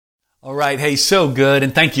All right. Hey, so good.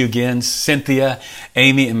 And thank you again, Cynthia,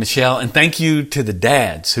 Amy, and Michelle. And thank you to the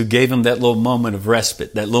dads who gave them that little moment of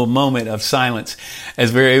respite, that little moment of silence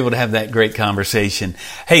as we were able to have that great conversation.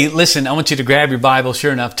 Hey, listen, I want you to grab your Bible.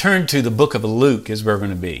 Sure enough, turn to the book of Luke is where we're going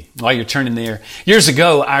to be. While you're turning there, years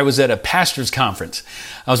ago, I was at a pastor's conference.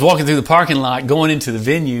 I was walking through the parking lot, going into the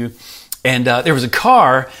venue, and there was a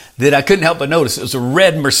car that I couldn't help but notice. It was a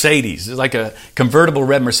red Mercedes. It was like a convertible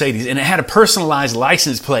red Mercedes. And it had a personalized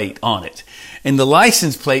license plate on it. And the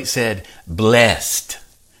license plate said, blessed.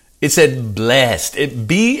 It said blessed.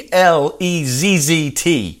 B-L-E-Z-Z-T.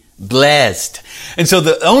 Blessed. And so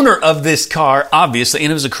the owner of this car, obviously,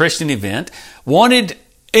 and it was a Christian event, wanted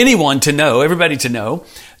anyone to know, everybody to know,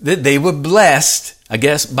 that they were blessed, I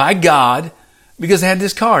guess, by God because they had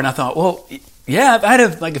this car. And I thought, well, yeah, if I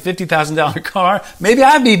had like a $50,000 car, maybe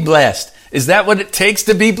I'd be blessed. Is that what it takes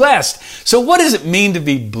to be blessed? So what does it mean to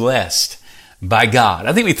be blessed by God?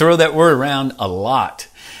 I think we throw that word around a lot.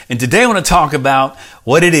 And today I want to talk about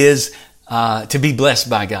what it is to be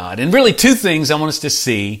blessed by God. And really two things I want us to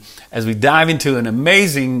see as we dive into an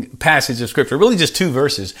amazing passage of Scripture, really just two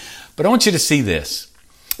verses. But I want you to see this.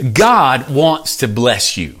 God wants to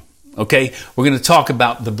bless you. Okay, we're going to talk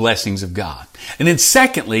about the blessings of God. And then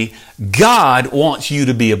secondly, God wants you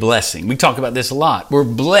to be a blessing. We talk about this a lot. We're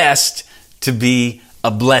blessed to be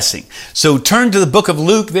a blessing. So turn to the book of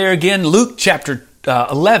Luke there again, Luke chapter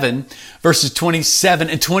 11, verses 27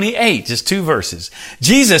 and 28, just two verses.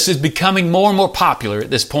 Jesus is becoming more and more popular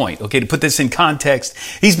at this point. Okay, to put this in context,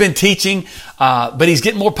 he's been teaching, but he's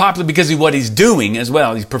getting more popular because of what he's doing as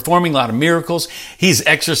well. He's performing a lot of miracles. He's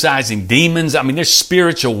exorcising demons. I mean, there's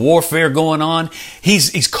spiritual warfare going on.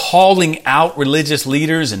 He's calling out religious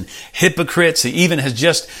leaders and hypocrites. He even has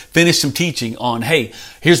just finished some teaching on, hey,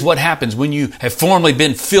 here's what happens when you have formerly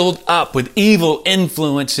been filled up with evil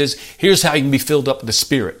influences. Here's how you can be filled up with the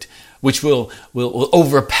Spirit, which will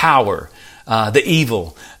overpower the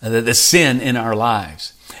evil, the sin in our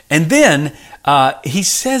lives. And then he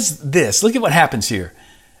says this. Look at what happens here.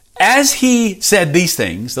 As he said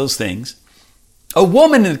those things, a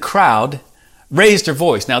woman in the crowd raised her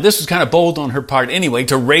voice. Now, this was kind of bold on her part anyway,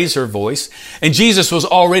 to raise her voice. And Jesus was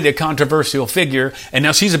already a controversial figure, and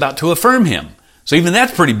now she's about to affirm him. So even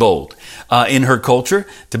that's pretty bold in her culture,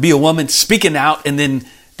 to be a woman speaking out and then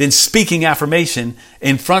speaking affirmation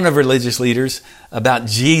in front of religious leaders about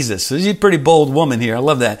Jesus. So she's a pretty bold woman here. I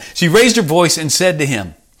love that. She raised her voice and said to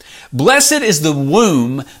him, "Blessed is the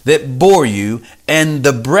womb that bore you and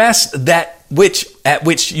the breast at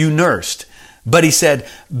which you nursed." But he said,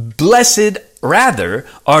 "Blessed rather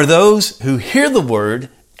are those who hear the word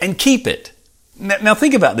and keep it." Now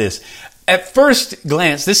think about this. At first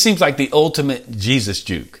glance, this seems like the ultimate Jesus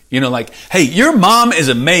juke. You know, like, hey, your mom is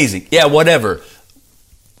amazing. Yeah, whatever.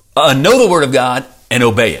 Know the word of God and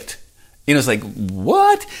obey it. You know, it's like,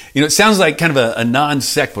 what? You know, it sounds like kind of a non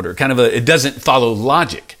sequitur, it doesn't follow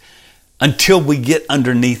logic until we get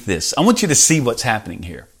underneath this. I want you to see what's happening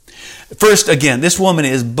here. First, again, this woman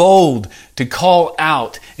is bold to call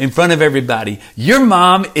out in front of everybody, your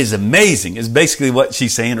mom is amazing, is basically what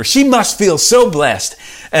she's saying, or she must feel so blessed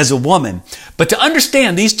as a woman. But to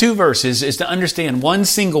understand these two verses is to understand one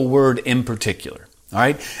single word in particular. All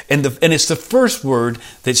right. And it's the first word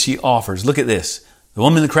that she offers. Look at this. The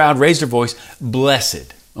woman in the crowd raised her voice,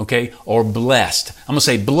 blessed, okay, or blessed. I'm going to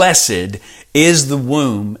say blessed is the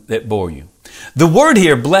womb that bore you. The word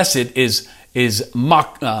here, blessed, is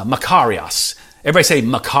makarios. Everybody say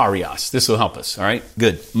makarios. This will help us. All right.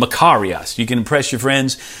 Good. Makarios. You can impress your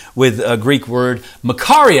friends with a Greek word.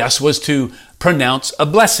 Makarios was to pronounce a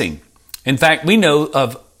blessing. In fact, we know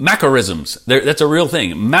of macarisms. That's a real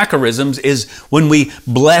thing. Macarisms is when we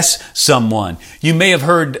bless someone. You may have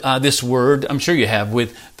heard this word, I'm sure you have,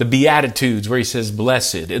 with the Beatitudes where he says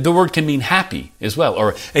blessed. The word can mean happy as well,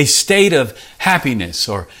 or a state of happiness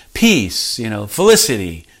or peace,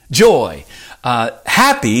 felicity, joy.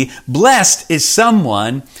 Happy, blessed is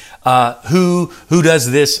someone who does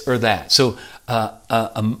this or that. So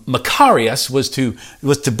makarios was to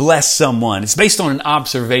bless someone. It's based on an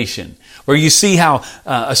observation where you see how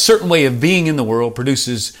a certain way of being in the world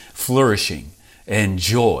produces flourishing and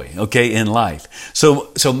joy, okay, in life.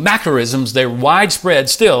 So macarisms, they're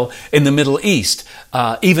widespread still in the Middle East,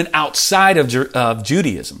 even outside of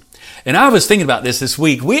Judaism. And I was thinking about this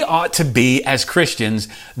week. We ought to be, as Christians,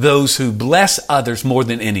 those who bless others more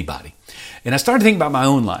than anybody. And I started thinking about my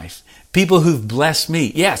own life. People who've blessed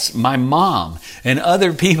me. Yes, my mom and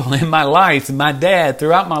other people in my life, and my dad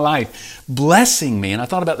throughout my life, blessing me. And I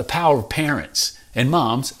thought about the power of parents and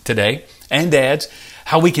moms today and dads,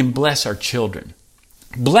 how we can bless our children.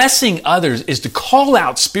 Blessing others is to call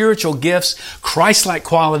out spiritual gifts, Christ-like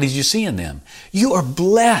qualities you see in them. You are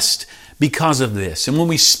blessed because of this. And when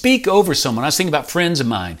we speak over someone, I was thinking about friends of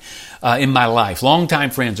mine in my life,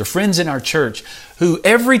 longtime friends or friends in our church, who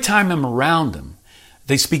every time I'm around them,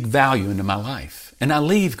 they speak value into my life. And I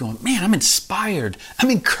leave going, man, I'm inspired.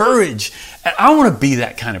 I'm encouraged. And I want to be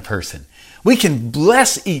that kind of person. We can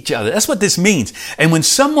bless each other. That's what this means. And when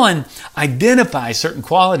someone identifies certain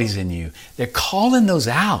qualities in you, they're calling those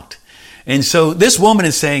out. And so this woman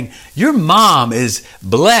is saying, your mom is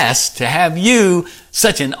blessed to have you,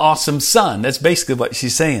 such an awesome son. That's basically what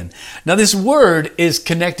she's saying. Now, this word is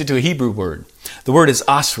connected to a Hebrew word. The word is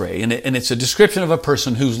asrei, and it's a description of a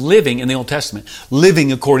person who's living in the Old Testament,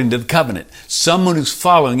 living according to the covenant, someone who's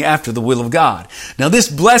following after the will of God. Now, this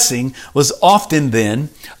blessing was often then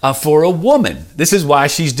for a woman. This is why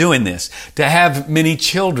she's doing this, to have many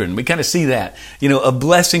children. We kind of see that, a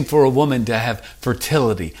blessing for a woman to have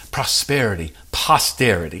fertility, prosperity,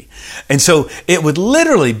 posterity. And so it would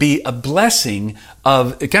literally be a blessing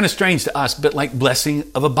of, kind of strange to us, but like blessing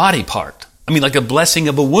of a body part. I mean, like a blessing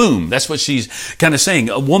of a womb. That's what she's kind of saying.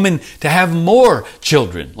 A woman to have more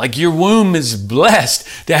children. Like your womb is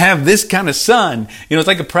blessed to have this kind of son. It's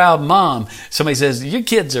like a proud mom. Somebody says, your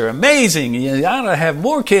kids are amazing. I ought to have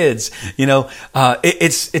more kids.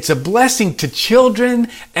 It's a blessing to children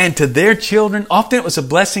and to their children. Often it was a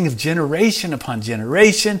blessing of generation upon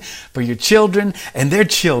generation for your children and their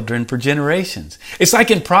children for generations. It's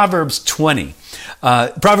like in Proverbs 20.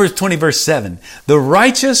 Proverbs 20 verse 7, the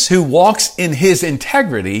righteous who walks in his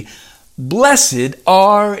integrity, blessed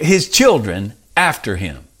are his children after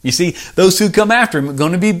him. You see, those who come after him are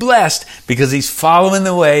going to be blessed because he's following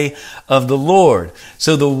the way of the Lord.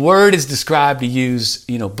 So the word is described to use,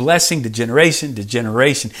 blessing to generation to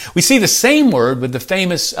generation. We see the same word with the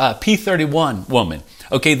famous P31 woman.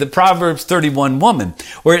 Okay, the Proverbs 31 woman,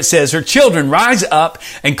 where it says, her children rise up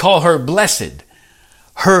and call her blessed.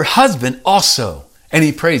 Her husband also, and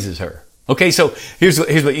he praises her. Okay, so here's what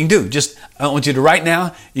you can do. I want you to right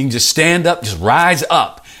now, you can just stand up, just rise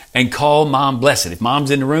up and call mom blessed. If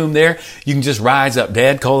mom's in the room there, you can just rise up.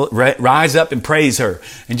 Dad, rise up and praise her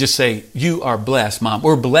and just say, you are blessed, mom.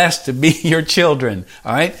 We're blessed to be your children.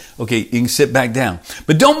 All right? Okay, you can sit back down.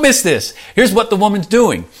 But don't miss this. Here's what the woman's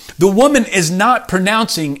doing. The woman is not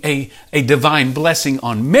pronouncing a divine blessing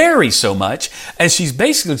on Mary so much as she's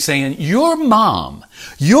basically saying, your mom,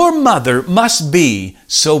 your mother must be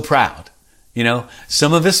so proud.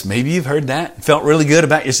 Some of us, maybe you've heard that, felt really good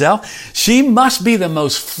about yourself. She must be the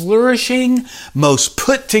most flourishing, most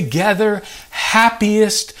put together,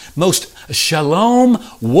 happiest, most shalom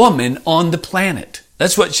woman on the planet.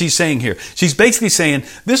 That's what she's saying here. She's basically saying,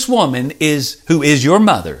 this woman who is your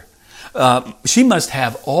mother, she must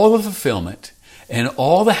have all the fulfillment and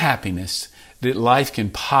all the happiness that life can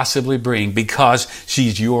possibly bring because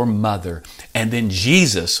she's your mother. And then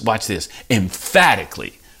Jesus, watch this,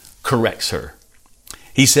 emphatically corrects her.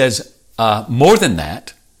 He says, more than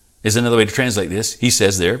that is another way to translate this. He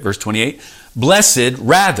says there, verse 28, blessed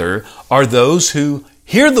rather are those who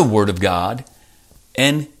hear the word of God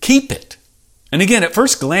and keep it. And again, at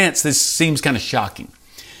first glance, this seems kind of shocking.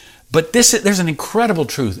 But there's an incredible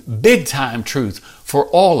truth, big time truth for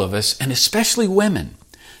all of us, and especially women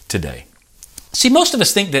today. See, most of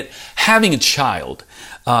us think that having a child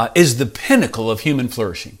is the pinnacle of human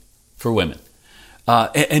flourishing for women.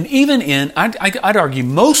 And even I'd argue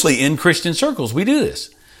mostly in Christian circles, we do this.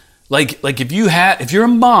 Like if you're a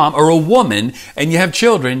mom or a woman and you have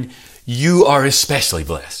children, you are especially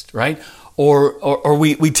blessed, right? Or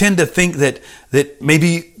we tend to think that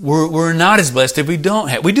maybe we're not as blessed if we don't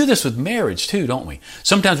have. We do this with marriage too, don't we?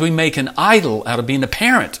 Sometimes we make an idol out of being a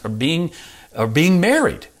parent or being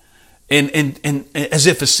married. And as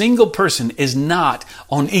if a single person is not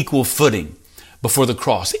on equal footing before the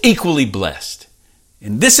cross, equally blessed.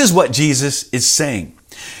 And this is what Jesus is saying.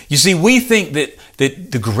 You see, we think that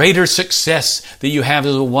the greater success that you have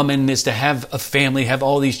as a woman is to have a family, have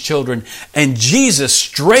all these children. And Jesus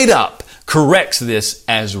straight up corrects this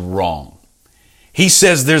as wrong. He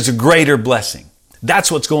says there's a greater blessing.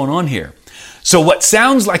 That's what's going on here. So what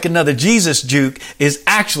sounds like another Jesus juke is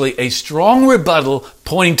actually a strong rebuttal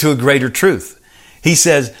pointing to a greater truth. He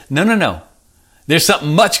says, no. There's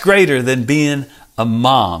something much greater than being a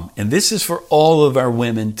mom. And this is for all of our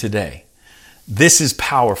women today. This is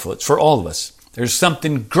powerful. It's for all of us. There's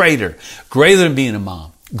something greater than being a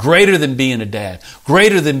mom, greater than being a dad,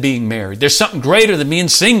 greater than being married. There's something greater than being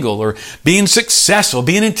single or being successful,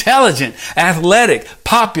 being intelligent, athletic,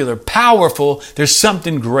 popular, powerful. There's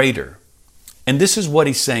something greater. And this is what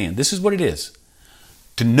he's saying. This is what it is.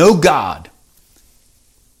 To know God,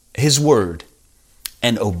 His Word,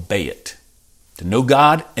 and obey it. To know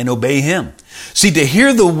God and obey Him. See, to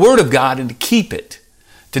hear the Word of God and to keep it,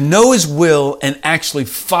 to know His will and actually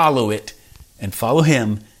follow it and follow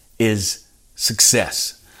Him is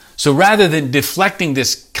success. So rather than deflecting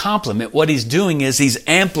this compliment, what He's doing is He's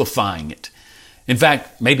amplifying it. In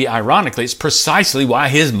fact, maybe ironically, it's precisely why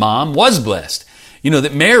His mom was blessed. You know,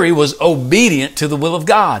 that Mary was obedient to the will of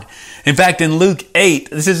God. In fact, in Luke 8,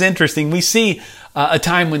 this is interesting. We see a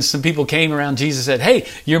time when some people came around Jesus and said, hey,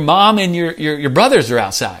 your mom and your brothers are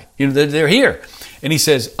outside. You know, they're here. And He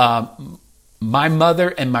says, my mother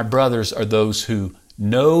and my brothers are those who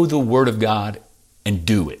know the Word of God and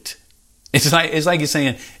do it. It's like He's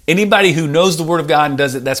saying, anybody who knows the Word of God and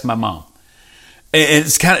does it, that's my mom. And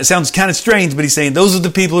it sounds kind of strange, but He's saying, those are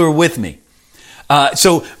the people who are with me.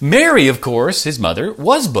 So Mary, of course, His mother,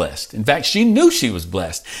 was blessed. In fact, she knew she was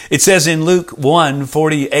blessed. It says in Luke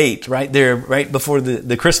 1:48, right there, right before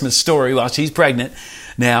the Christmas story, while she's pregnant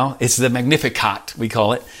now, it's the Magnificat, we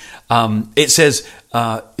call it. It says,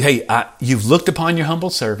 you've looked upon your humble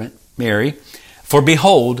servant, Mary, for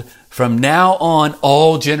behold, from now on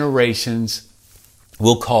all generations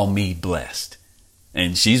will call me blessed.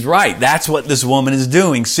 And she's right. That's what this woman is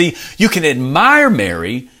doing. See, you can admire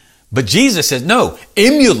Mary, but Jesus says, no,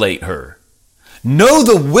 emulate her. Know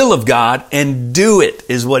the will of God and do it,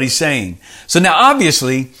 is what He's saying. So now,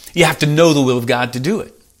 obviously, you have to know the will of God to do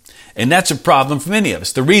it. And that's a problem for many of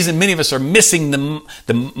us. The reason many of us are missing the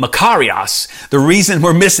Makarios, the reason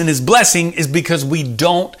we're missing His blessing is because we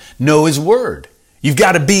don't know His Word. You've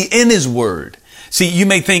got to be in His Word. See, you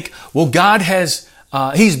may think, well, God has,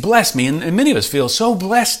 He's blessed me. And many of us feel so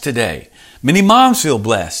blessed today. Many moms feel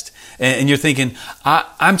blessed. And you're thinking,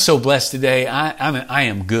 I'm so blessed today, I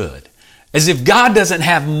am good. As if God doesn't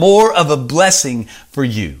have more of a blessing for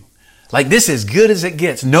you. Like this is good as it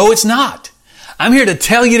gets. No, it's not. I'm here to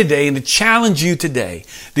tell you today and to challenge you today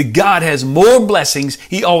that God has more blessings.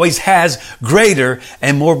 He always has greater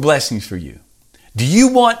and more blessings for you. Do you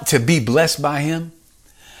want to be blessed by Him?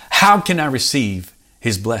 How can I receive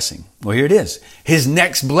His blessing? Well, here it is. His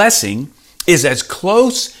next blessing is as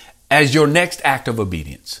close as your next act of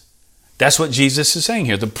obedience. That's what Jesus is saying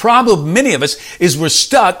here. The problem, many of us, is we're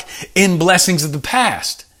stuck in blessings of the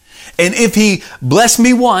past. And if He blessed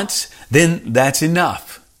me once, then that's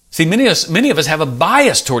enough. See, many of us have a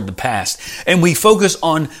bias toward the past, and we focus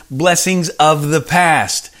on blessings of the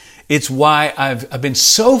past. It's why I've been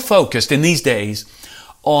so focused in these days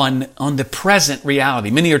on the present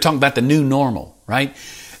reality. Many are talking about the new normal, right?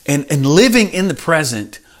 And living in the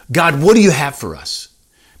present. God, what do you have for us?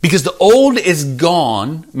 Because the old is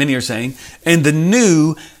gone, many are saying, and the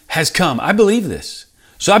new has come. I believe this.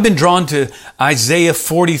 So I've been drawn to Isaiah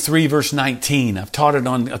 43 verse 19. I've taught it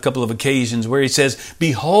on a couple of occasions where He says,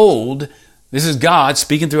 behold, this is God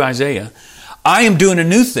speaking through Isaiah, I am doing a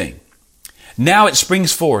new thing. Now it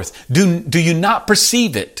springs forth. Do you not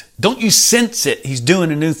perceive it? Don't you sense it? He's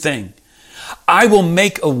doing a new thing. I will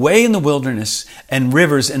make a way in the wilderness and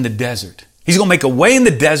rivers in the desert. He's going to make a way in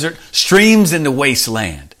the desert, streams in the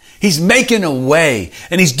wasteland. He's making a way,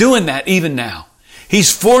 and He's doing that even now.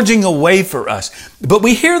 He's forging a way for us. But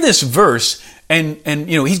we hear this verse, and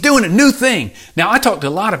He's doing a new thing. Now, I talk to a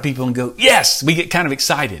lot of people and go, yes, we get kind of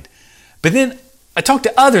excited. But then I talk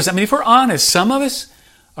to others. I mean, if we're honest, some of us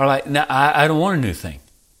are like, no, I don't want a new thing.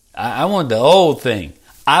 I want the old thing.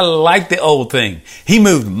 I like the old thing. He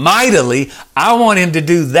moved mightily. I want Him to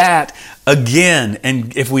do that again.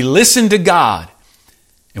 And if we listen to God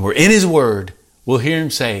and we're in His Word, we'll hear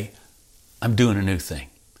Him say, I'm doing a new thing.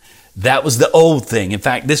 That was the old thing. In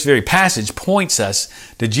fact, this very passage points us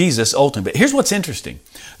to Jesus ultimately. But here's what's interesting.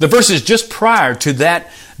 The verses just prior to that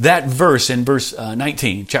verse in verse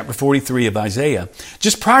 19, chapter 43 of Isaiah,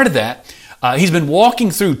 just prior to that, He's been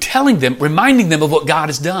walking through telling them, reminding them of what God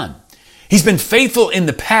has done. He's been faithful in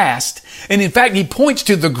the past. And in fact, He points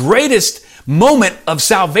to the greatest moment of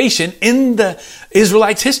salvation in the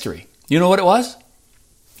Israelites' history. You know what it was?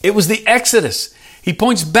 It was the Exodus. He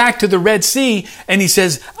points back to the Red Sea and He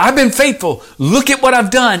says, I've been faithful. Look at what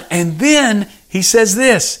I've done. And then He says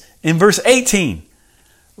this in verse 18,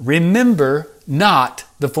 remember not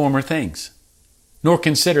the former things, nor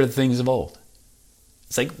consider the things of old.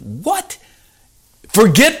 It's like, what?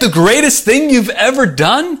 Forget the greatest thing you've ever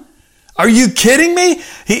done? Are you kidding me?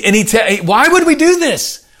 Why would we do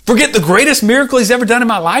this? Forget the greatest miracle He's ever done in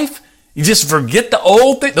my life? You just forget the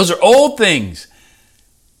old thing. Those are old things.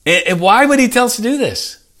 And why would He tell us to do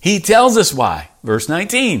this? He tells us why. Verse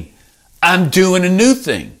 19, I'm doing a new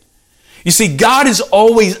thing. You see, God is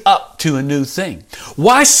always up to a new thing.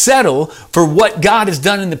 Why settle for what God has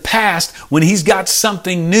done in the past when He's got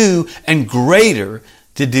something new and greater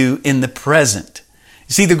to do in the present?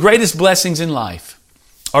 You see, the greatest blessings in life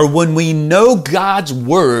are when we know God's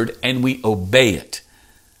word and we obey it.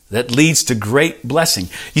 That leads to great blessing.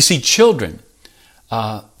 You see, children,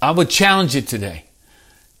 I would challenge you today.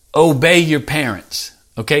 Obey your parents.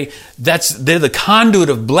 Okay? They're the conduit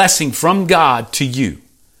of blessing from God to you.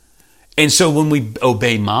 And so when we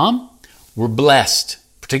obey mom, we're blessed.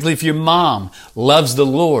 Particularly if your mom loves the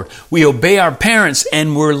Lord. We obey our parents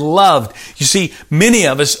and we're loved. You see, many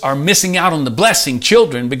of us are missing out on the blessing,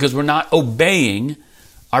 children, because we're not obeying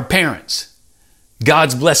our parents.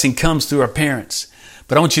 God's blessing comes through our parents.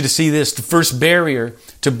 But I want you to see this. The first barrier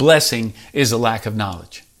to blessing is a lack of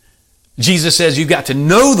knowledge. Jesus says you've got to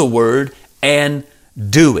know the word and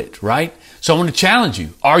do it, right? So I want to challenge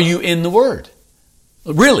you. Are you in the word?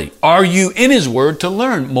 Really, are you in his word to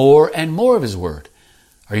learn more and more of his word?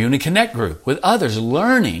 Are you in a connect group with others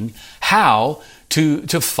learning how to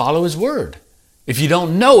follow his word? If you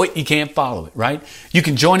don't know it, you can't follow it, right? You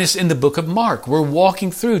can join us in the book of Mark. We're walking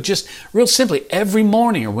through just real simply every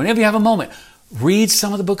morning or whenever you have a moment. Read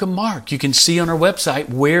some of the book of Mark. You can see on our website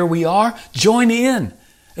where we are. Join in.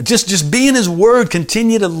 Just be in his word.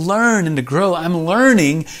 Continue to learn and to grow. I'm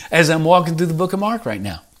learning as I'm walking through the book of Mark right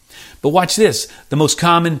now. But watch this. The most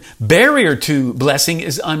common barrier to blessing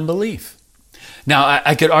is unbelief. Now,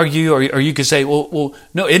 I could argue, or you could say, well,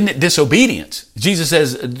 no, isn't it disobedience? Jesus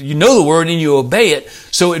says, you know the word and you obey it,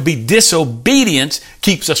 so it'd be disobedience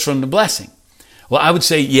keeps us from the blessing. Well, I would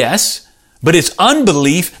say yes, but it's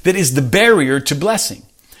unbelief that is the barrier to blessing.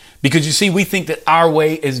 Because you see, we think that our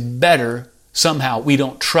way is better somehow. We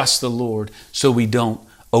don't trust the Lord, so we don't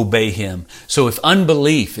obey him. So if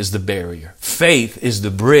unbelief is the barrier, faith is the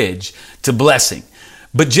bridge to blessing.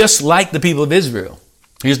 But just like the people of Israel,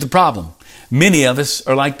 here's the problem. Many of us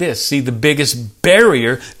are like this. See, the biggest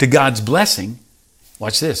barrier to God's blessing,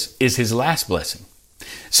 watch this, is his last blessing.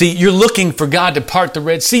 See, you're looking for God to part the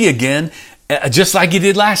Red Sea again, just like he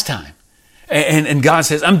did last time. And God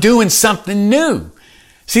says, I'm doing something new.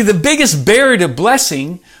 See, the biggest barrier to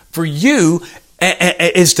blessing for you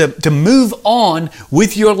is to move on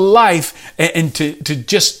with your life and to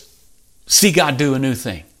just see God do a new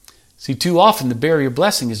thing. See, too often the barrier of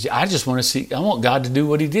blessing is I want God to do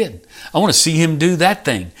what he did. I want to see him do that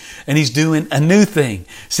thing. And he's doing a new thing.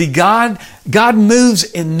 See, God moves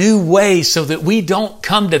in new ways so that we don't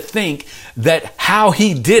come to think that how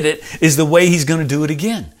he did it is the way he's going to do it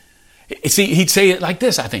again. See, he'd say it like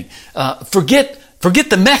this, I think. Forget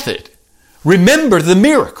the method. Remember the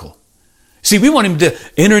miracle. See, we want him to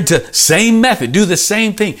enter into same method, do the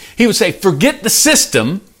same thing. He would say, forget the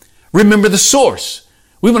system, remember the source.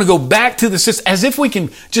 We want to go back to the system as if we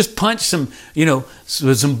can just punch some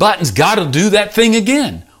buttons. God will do that thing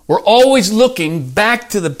again. We're always looking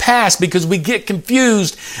back to the past because we get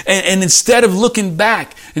confused. And instead of looking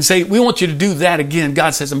back and say, we want you to do that again,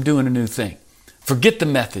 God says, I'm doing a new thing. Forget the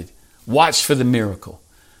method. Watch for the miracle.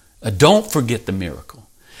 Don't forget the miracle.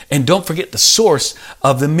 And don't forget the source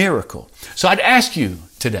of the miracle. So I'd ask you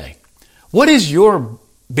today, what is your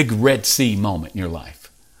big Red Sea moment in your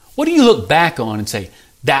life? What do you look back on and say,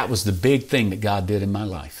 that was the big thing that God did in my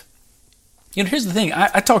life? You know, here's the thing.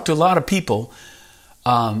 I talk to a lot of people,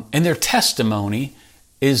 and their testimony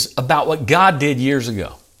is about what God did years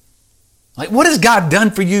ago. Like, what has God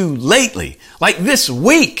done for you lately? Like this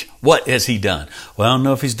week, what has he done? Well, I don't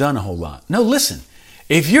know if he's done a whole lot. No, listen.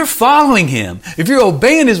 If you're following him, if you're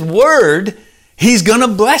obeying his word, he's going to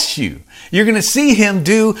bless you. You're going to see him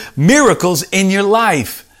do miracles in your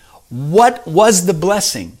life. What was the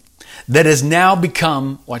blessing that has now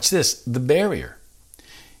become, watch this, the barrier?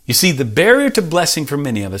 You see, the barrier to blessing for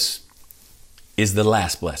many of us is the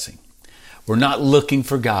last blessing. We're not looking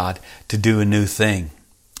for God to do a new thing,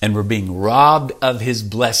 and we're being robbed of his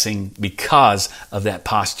blessing because of that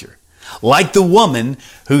posture. Like the woman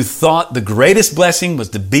who thought the greatest blessing was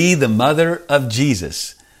to be the mother of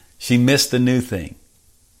Jesus, she missed the new thing.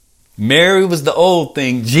 Mary was the old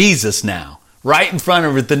thing, Jesus now. Right in front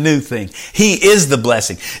of her, the new thing. He is the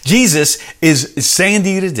blessing. Jesus is saying to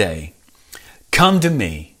you today, come to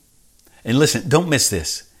me. And listen, don't miss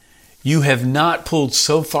this. You have not pulled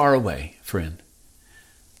so far away, friend,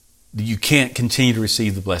 that you can't continue to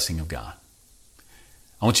receive the blessing of God.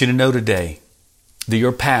 I want you to know today that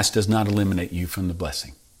your past does not eliminate you from the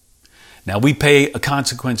blessing. Now, we pay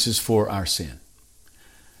consequences for our sin.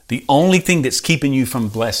 The only thing that's keeping you from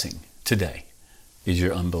blessing today is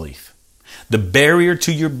your unbelief. The barrier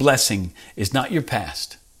to your blessing is not your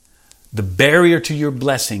past. The barrier to your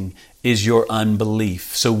blessing is your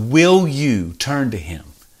unbelief. So will you turn to him?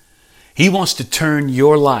 He wants to turn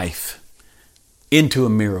your life into a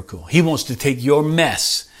miracle. He wants to take your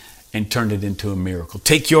mess and turn it into a miracle.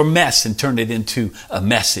 Take your mess and turn it into a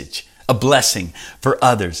message, a blessing for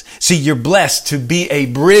others. See, you're blessed to be a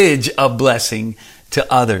bridge of blessing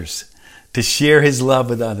to others, to share His love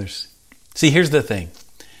with others. See, here's the thing.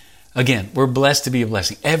 Again, we're blessed to be a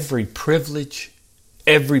blessing. Every privilege,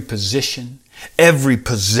 every position, every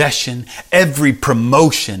possession, every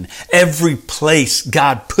promotion, every place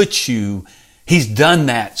God puts you, He's done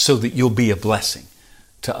that so that you'll be a blessing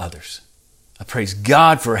to others. I praise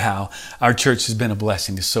God for how our church has been a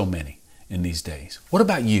blessing to so many in these days. What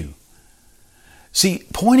about you? See,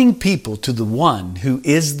 pointing people to the one who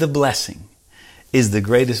is the blessing is the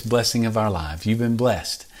greatest blessing of our lives. You've been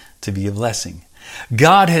blessed to be a blessing.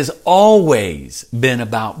 God has always been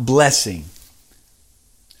about blessing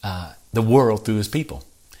the world through His people.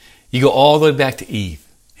 You go all the way back to Eve.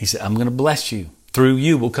 He said, I'm going to bless you. Through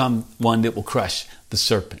you will come one that will crush the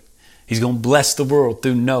serpent. He's going to bless the world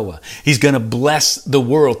through Noah. He's going to bless the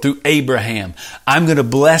world through Abraham. I'm going to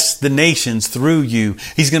bless the nations through you.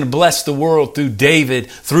 He's going to bless the world through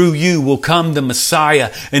David. Through you will come the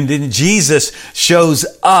Messiah. And then Jesus shows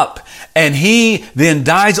up and He then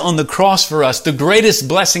dies on the cross for us, the greatest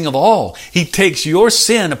blessing of all. He takes your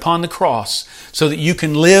sin upon the cross so that you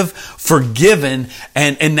can live forgiven.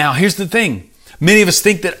 And now here's the thing. Many of us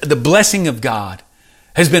think that the blessing of God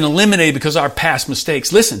has been eliminated because of our past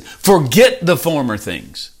mistakes. Listen, forget the former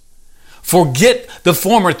things. Forget the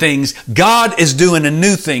former things. God is doing a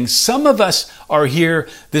new thing. Some of us are here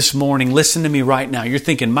this morning. Listen to me right now. You're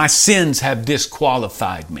thinking, my sins have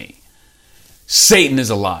disqualified me. Satan is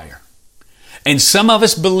a liar. And some of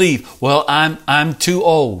us believe, well, I'm too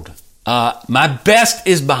old. My best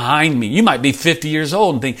is behind me. You might be 50 years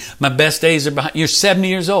old and think, my best days are behind. You're 70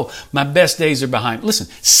 years old. My best days are behind. Listen,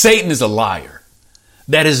 Satan is a liar.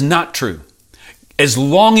 That is not true. As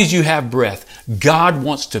long as you have breath, God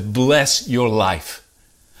wants to bless your life.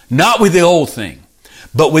 Not with the old thing,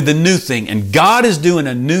 but with the new thing. And God is doing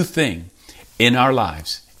a new thing in our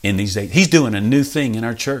lives in these days. He's doing a new thing in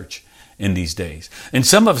our church in these days. And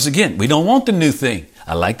some of us, again, we don't want the new thing.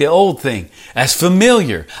 I like the old thing. That's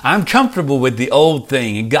familiar. I'm comfortable with the old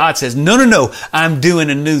thing. And God says, no, I'm doing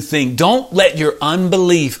a new thing. Don't let your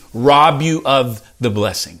unbelief rob you of the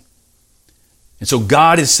blessing. And so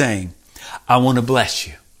God is saying, I want to bless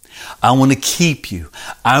you. I want to keep you.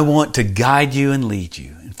 I want to guide you and lead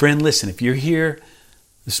you. And friend, listen, if you're here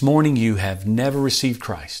this morning, you have never received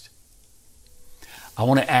Christ. I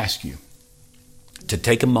want to ask you to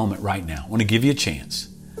take a moment right now. I want to give you a chance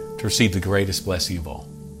to receive the greatest blessing of all.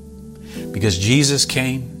 Because Jesus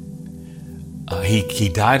came, He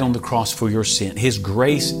died on the cross for your sin. His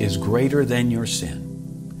grace is greater than your sin.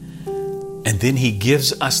 And then He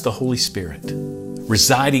gives us the Holy Spirit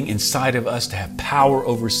residing inside of us to have power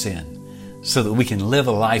over sin so that we can live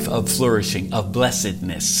a life of flourishing, of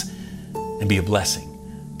blessedness, and be a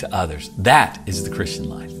blessing to others. That is the Christian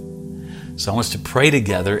life. So I want us to pray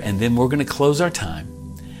together, and then we're going to close our time.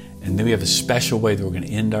 And then we have a special way that we're going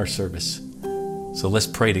to end our service. So let's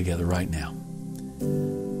pray together right now.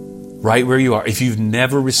 Right where you are. If you've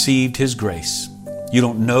never received His grace, you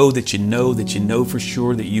don't know that you know for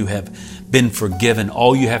sure that you have been forgiven.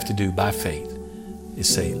 All you have to do by faith is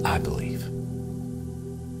say, I believe.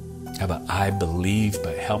 How about I believe,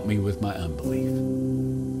 but help me with my unbelief.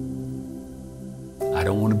 I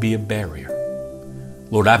don't want to be a barrier.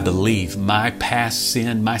 Lord, I believe my past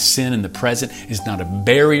sin, my sin in the present is not a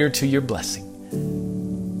barrier to your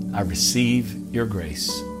blessing. I receive your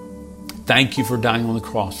grace. Thank you for dying on the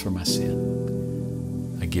cross for my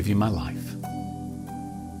sin. I give you my life.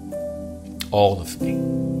 All of me,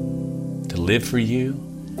 to live for you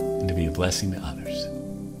and to be a blessing to others.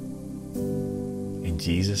 In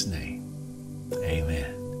Jesus' name,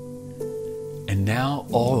 amen. And now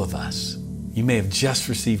all of us, you may have just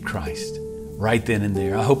received Christ right then and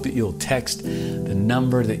there. I hope that you'll text the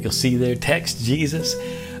number that you'll see there. Text Jesus,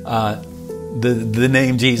 the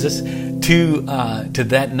name Jesus, to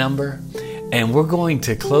that number. And we're going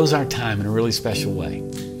to close our time in a really special way.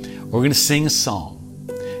 We're going to sing a song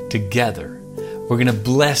together. We're going to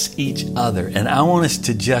bless each other. And I want us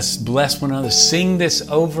to just bless one another. Sing this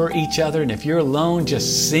over each other. And if you're alone,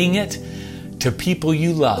 just sing it to people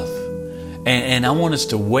you love. And I want us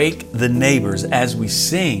to wake the neighbors as we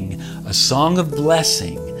sing a song of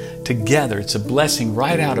blessing together. It's a blessing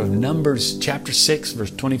right out of Numbers chapter 6,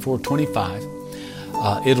 verse 24, 25.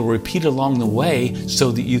 It'll repeat along the way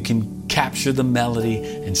so that you can capture the melody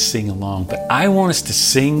and sing along. But I want us to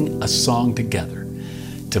sing a song together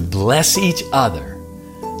to bless each other,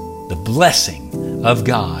 the blessing of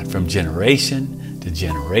God from generation to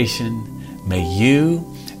generation. May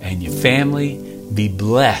you and your family be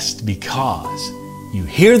blessed because You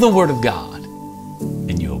hear the Word of God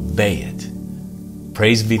and you obey it.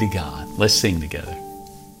 Praise be to God. Let's sing together.